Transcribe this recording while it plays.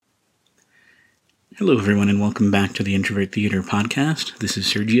Hello, everyone, and welcome back to the Introvert Theater podcast. This is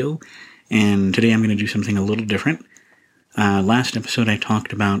Sergio, and today I'm going to do something a little different. Last episode, I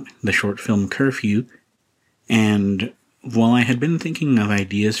talked about the short film Curfew, and while I had been thinking of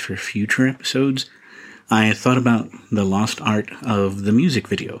ideas for future episodes, I thought about the lost art of the music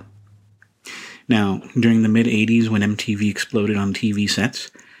video. Now, during the mid-'80s, when MTV exploded on TV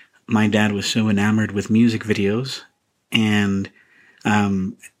sets, my dad was so enamored with music videos, and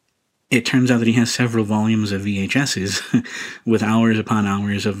it turns out that he has several volumes of VHSs with hours upon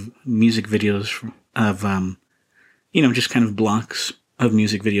hours of music videos of, just kind of blocks of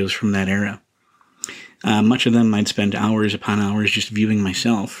music videos from that era. Much of them I'd spend hours upon hours just viewing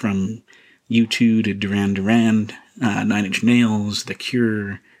myself, from U2 to Duran Duran, Nine Inch Nails, The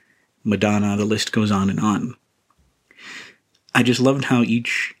Cure, Madonna, the list goes on and on. I just loved how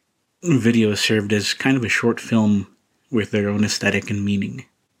each video served as kind of a short film with their own aesthetic and meaning.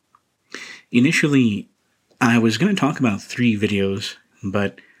 Initially, I was going to talk about 3 videos,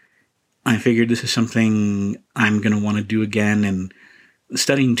 but I figured this is something I'm going to want to do again, and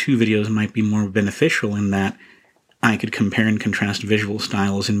studying 2 videos might be more beneficial in that I could compare and contrast visual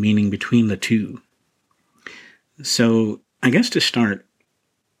styles and meaning between the 2. So, I guess to start,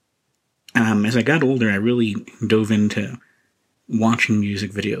 as I got older, I really dove into watching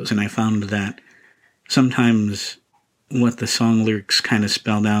music videos, and I found that sometimes what the song lyrics kind of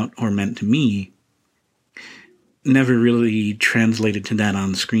spelled out or meant to me never really translated to that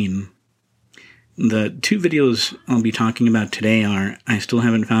on screen. The 2 videos I'll be talking about today are I Still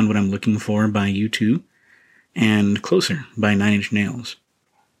Haven't Found What I'm Looking For by U2 and Closer by Nine Inch Nails.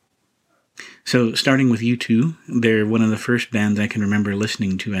 So, starting with U2, they're one of the first bands I can remember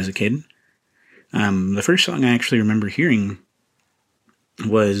listening to as a kid. The first song I actually remember hearing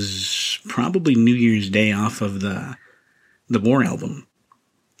was probably New Year's Day off of the War album,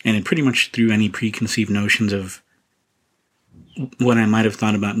 and it pretty much threw any preconceived notions of what I might have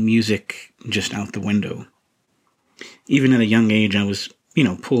thought about music just out the window. Even at a young age, I was,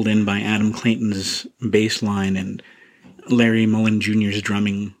 pulled in by Adam Clayton's bass line and Larry Mullen Jr.'s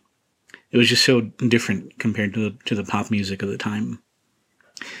drumming. It was just so different compared to the pop music of the time.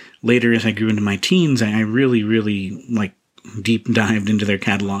 Later, as I grew into my teens, I really, really, deep dived into their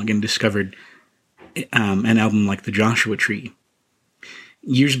catalog and discovered an album like The Joshua Tree.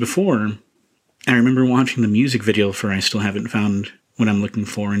 Years before, I remember watching the music video for I Still Haven't Found What I'm Looking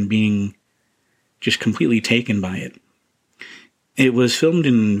For and being just completely taken by it. It was filmed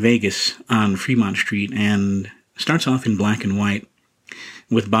in Vegas on Fremont Street and starts off in black and white,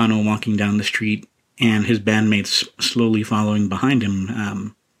 with Bono walking down the street and his bandmates slowly following behind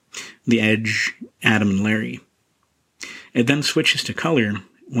him, The Edge, Adam, and Larry. It then switches to color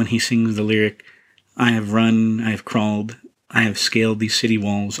when he sings the lyric, I have run, I have crawled, I have scaled these city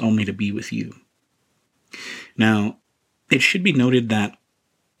walls only to be with you. Now, it should be noted that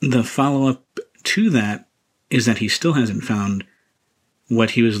the follow-up to that is that he still hasn't found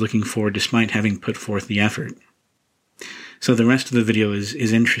what he was looking for despite having put forth the effort. So the rest of the video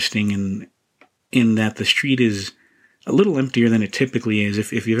is interesting in that the street is a little emptier than it typically is.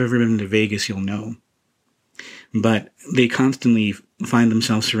 If you've ever been to Vegas, you'll know. But they constantly find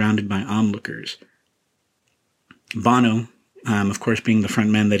themselves surrounded by onlookers. Bono, of course being the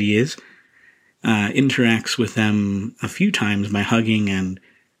frontman that he is, interacts with them a few times by hugging and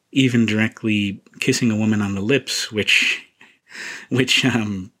even directly kissing a woman on the lips, which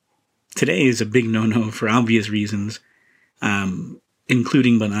today is a big no-no for obvious reasons,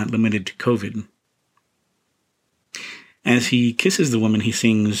 including but not limited to COVID. As he kisses the woman, he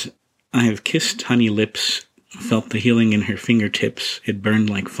sings, I have kissed honey lips, felt the healing in her fingertips, it burned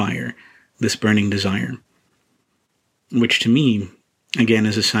like fire, this burning desire. Which to me, again,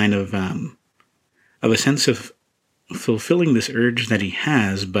 is a sign of a sense of fulfilling this urge that he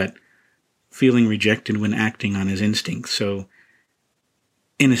has, but feeling rejected when acting on his instincts. So,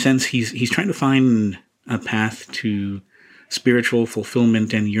 in a sense, he's trying to find a path to spiritual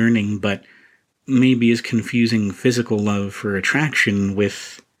fulfillment and yearning, but maybe is confusing physical love for attraction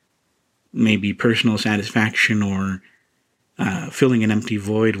with maybe personal satisfaction or filling an empty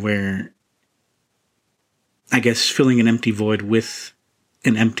void where, I guess, filling an empty void with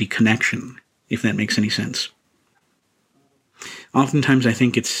an empty connection, if that makes any sense. Oftentimes I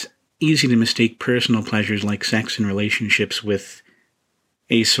think it's easy to mistake personal pleasures like sex and relationships with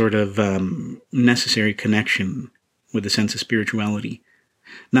a sort of necessary connection with a sense of spirituality.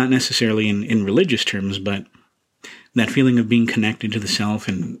 Not necessarily in religious terms, but that feeling of being connected to the self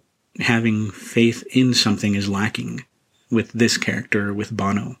and having faith in something is lacking with this character, with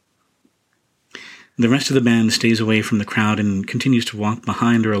Bono. The rest of the band stays away from the crowd and continues to walk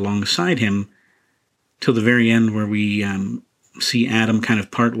behind or alongside him, till the very end where we see Adam kind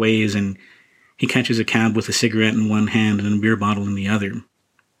of part ways and he catches a cab with a cigarette in one hand and a beer bottle in the other.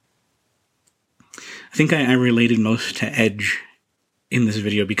 I think I related most to Edge in this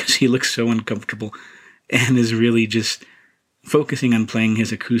video because he looks so uncomfortable and is really just focusing on playing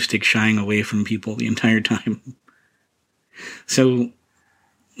his acoustic, shying away from people the entire time. So,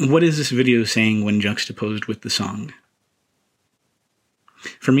 what is this video saying when juxtaposed with the song?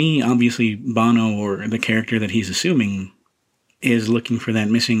 For me, obviously, Bono, or the character that he's assuming, is looking for that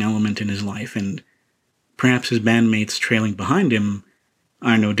missing element in his life, and perhaps his bandmates trailing behind him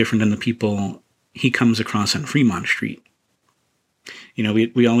are no different than the people he comes across on Fremont Street. You know,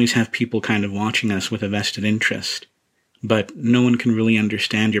 we always have people kind of watching us with a vested interest, but no one can really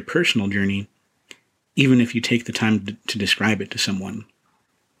understand your personal journey, even if you take the time to describe it to someone.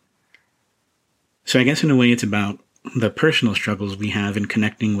 So I guess in a way it's about the personal struggles we have in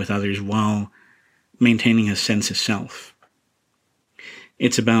connecting with others while maintaining a sense of self.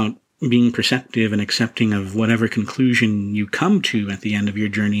 It's about being perceptive and accepting of whatever conclusion you come to at the end of your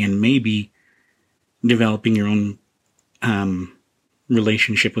journey, and maybe developing your own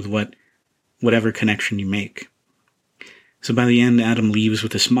relationship with whatever connection you make. So by the end, Adam leaves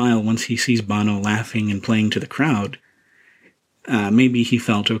with a smile once he sees Bono laughing and playing to the crowd. Maybe he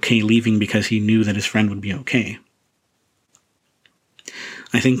felt okay leaving because he knew that his friend would be okay.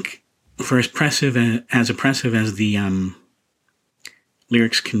 I think for as oppressive as the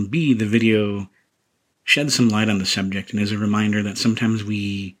lyrics can be, the video sheds some light on the subject and is a reminder that sometimes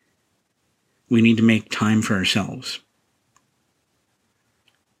we need to make time for ourselves.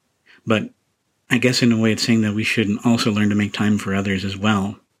 But I guess in a way it's saying that we should also learn to make time for others as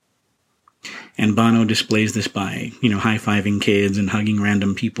well. And Bono displays this by, high-fiving kids and hugging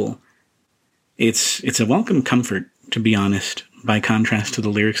random people. It's a welcome comfort, to be honest, by contrast to the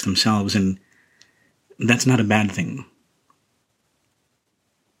lyrics themselves, and that's not a bad thing.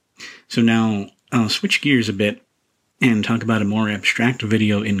 So now I'll switch gears a bit and talk about a more abstract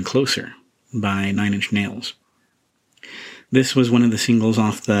video in Closer by Nine Inch Nails. This was one of the singles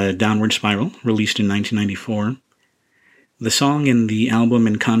off the Downward Spiral, released in 1994. The song in the album,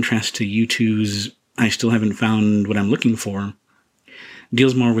 in contrast to U2's I Still Haven't Found What I'm Looking For,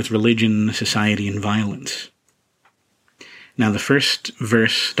 deals more with religion, society, and violence. Now, the first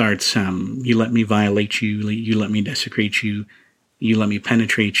verse starts, you let me violate you, you let me desecrate you, you let me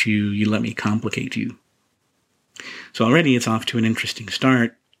penetrate you, you let me complicate you. So already it's off to an interesting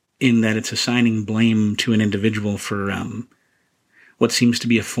start, in that it's assigning blame to an individual for what seems to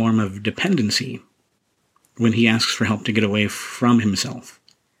be a form of dependency when he asks for help to get away from himself.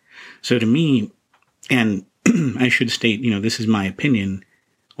 So to me, and I should state, this is my opinion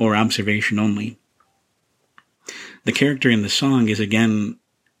or observation only, the character in the song is again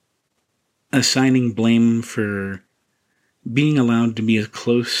assigning blame for being allowed to be as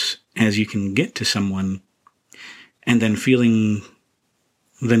close as you can get to someone, and then feeling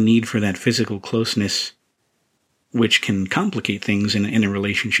the need for that physical closeness, which can complicate things in a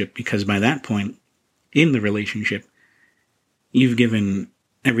relationship, because by that point, in the relationship, you've given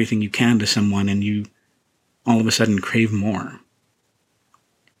everything you can to someone and you all of a sudden crave more.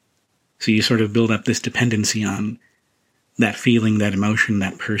 So you sort of build up this dependency on that feeling, that emotion,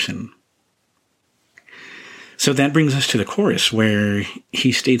 that person. So that brings us to the chorus, where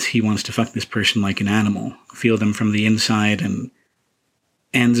he states he wants to fuck this person like an animal, feel them from the inside, and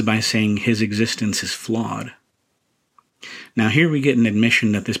ends by saying his existence is flawed. Now here we get an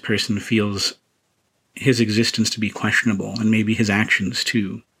admission that this person feels his existence to be questionable, and maybe his actions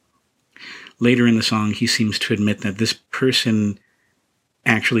too. Later in the song, he seems to admit that this person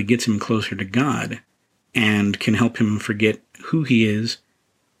actually gets him closer to God, and can help him forget who he is,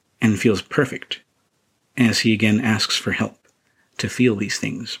 and feels perfect, as he again asks for help to feel these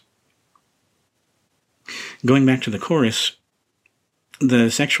things. Going back to the chorus, the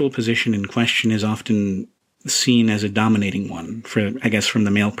sexual position in question is often seen as a dominating one, from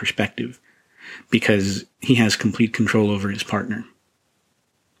the male perspective, because he has complete control over his partner.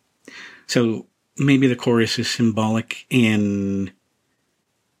 So maybe the chorus is symbolic in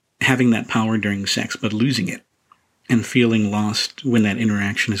having that power during sex, but losing it, and feeling lost when that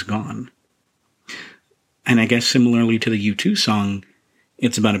interaction is gone. And I guess similarly to the U2 song,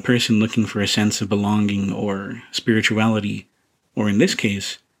 it's about a person looking for a sense of belonging or spirituality, or in this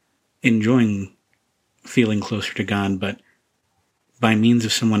case, enjoying feeling closer to God, but by means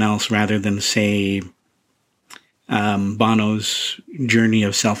of someone else rather than, say, Bono's journey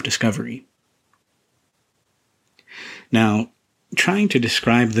of self-discovery. Now, trying to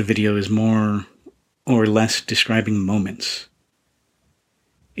describe the video is more or less describing moments.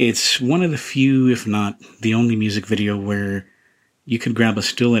 It's one of the few, if not the only music video where you could grab a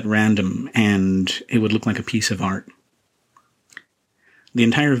still at random and it would look like a piece of art. The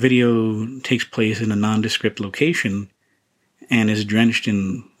entire video takes place in a nondescript location and is drenched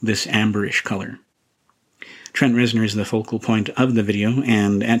in this amberish color. Trent Reznor is the focal point of the video,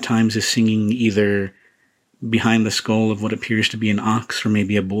 and at times is singing either behind the skull of what appears to be an ox or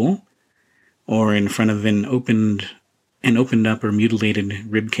maybe a bull, or in front of an opened up or mutilated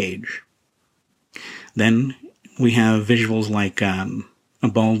rib cage. Then we have visuals like a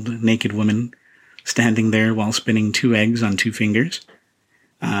bald, naked woman standing there while spinning 2 eggs on 2 fingers,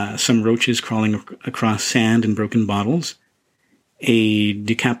 some roaches crawling across sand and broken bottles, a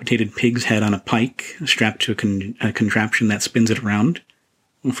decapitated pig's head on a pike strapped to a contraption that spins it around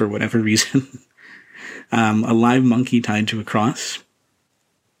for whatever reason, a live monkey tied to a cross,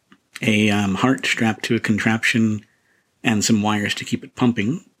 a heart strapped to a contraption and some wires to keep it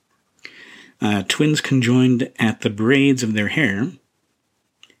pumping, twins conjoined at the braids of their hair,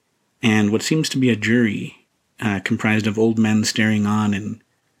 and what seems to be a jury comprised of old men staring on, and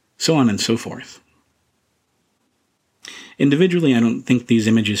so on and so forth. Individually, I don't think these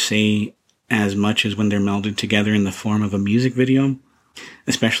images say as much as when they're melded together in the form of a music video,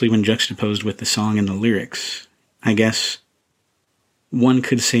 especially when juxtaposed with the song and the lyrics. I guess one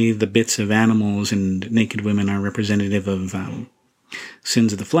could say the bits of animals and naked women are representative of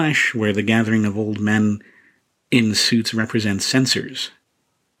sins of the flesh, where the gathering of old men in suits represents censors,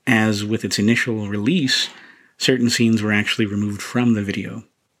 as with its initial release, certain scenes were actually removed from the video.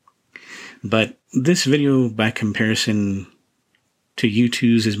 But this video, by comparison to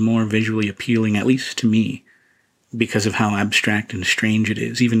U2's, is more visually appealing, at least to me, because of how abstract and strange it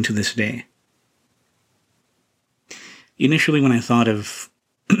is, even to this day. Initially, when I thought of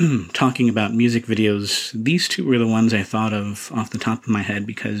talking about music videos, these two were the ones I thought of off the top of my head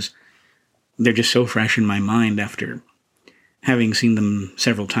because they're just so fresh in my mind after having seen them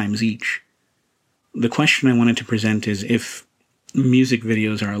several times each. The question I wanted to present is if music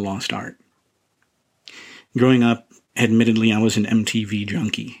videos are a lost art. Growing up, admittedly, I was an MTV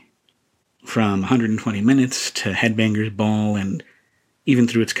junkie. From 120 Minutes to Headbangers Ball, and even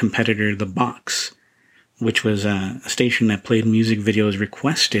through its competitor, The Box, which was a station that played music videos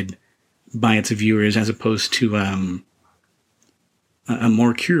requested by its viewers as opposed to a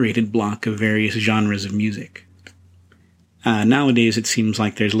more curated block of various genres of music. Nowadays, it seems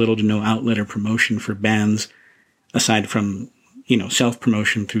like there's little to no outlet or promotion for bands, aside from,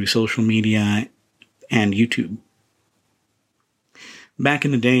 self-promotion through social media and YouTube. Back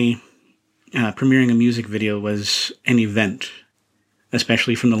in the day, premiering a music video was an event,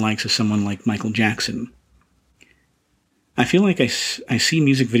 especially from the likes of someone like Michael Jackson. I feel like I see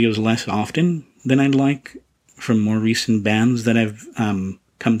music videos less often than I'd like from more recent bands that I've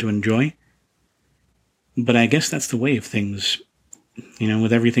come to enjoy. But I guess that's the way of things,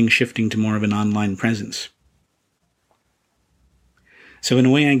 with everything shifting to more of an online presence. So in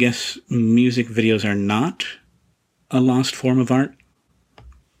a way, I guess music videos are not a lost form of art.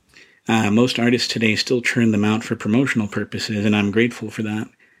 Most artists today still churn them out for promotional purposes, and I'm grateful for that.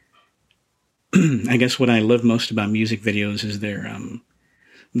 I guess what I love most about music videos is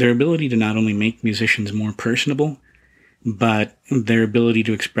their ability to not only make musicians more personable, but their ability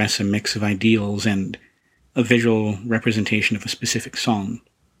to express a mix of ideals and a visual representation of a specific song.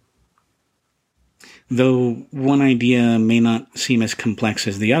 Though one idea may not seem as complex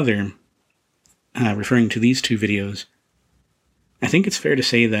as the other, referring to these two videos, I think it's fair to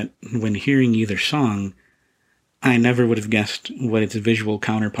say that when hearing either song, I never would have guessed what its visual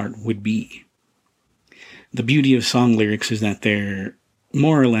counterpart would be. The beauty of song lyrics is that they're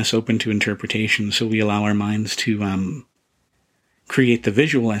more or less open to interpretation, so we allow our minds to create the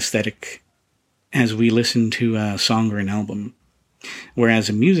visual aesthetic as we listen to a song or an album. Whereas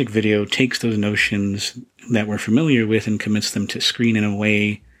a music video takes those notions that we're familiar with and commits them to screen in a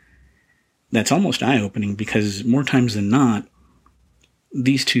way that's almost eye-opening, because more times than not,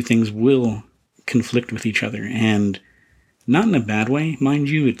 these two things will conflict with each other, and not in a bad way, mind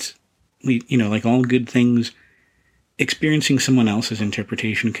you. It's, like all good things, experiencing someone else's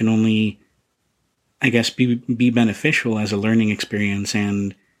interpretation can only, I guess, be beneficial as a learning experience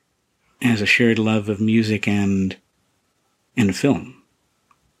and as a shared love of music and film.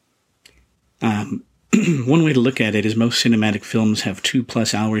 One way to look at it is most cinematic films have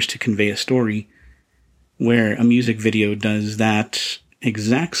 2+ hours to convey a story, where a music video does that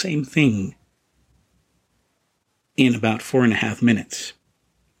exact same thing in about 4.5 minutes.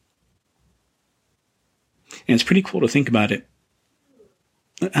 And it's pretty cool to think about it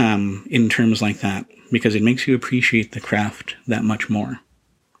in terms like that, because it makes you appreciate the craft that much more.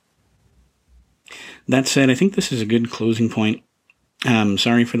 That said, I think this is a good closing point.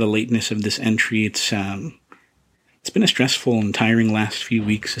 Sorry for the lateness of this entry. It's been a stressful and tiring last few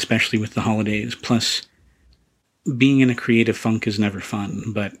weeks, especially with the holidays. Plus, being in a creative funk is never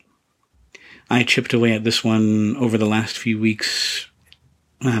fun, but I chipped away at this one over the last few weeks,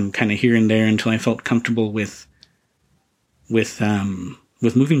 kind of here and there, until I felt comfortable with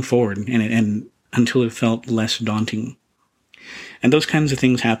moving forward, and until it felt less daunting. And those kinds of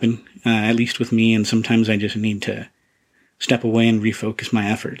things happen, at least with me, and sometimes I just need to step away and refocus my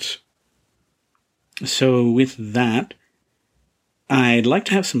efforts. So with that, I'd like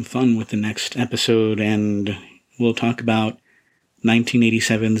to have some fun with the next episode, and we'll talk about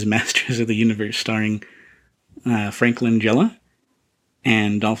 1987's Masters of the Universe, starring Frank Langella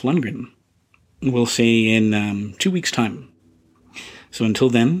and Dolph Lundgren. We'll say in 2 weeks' time. So until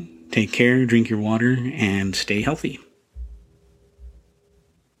then, take care, drink your water, and stay healthy.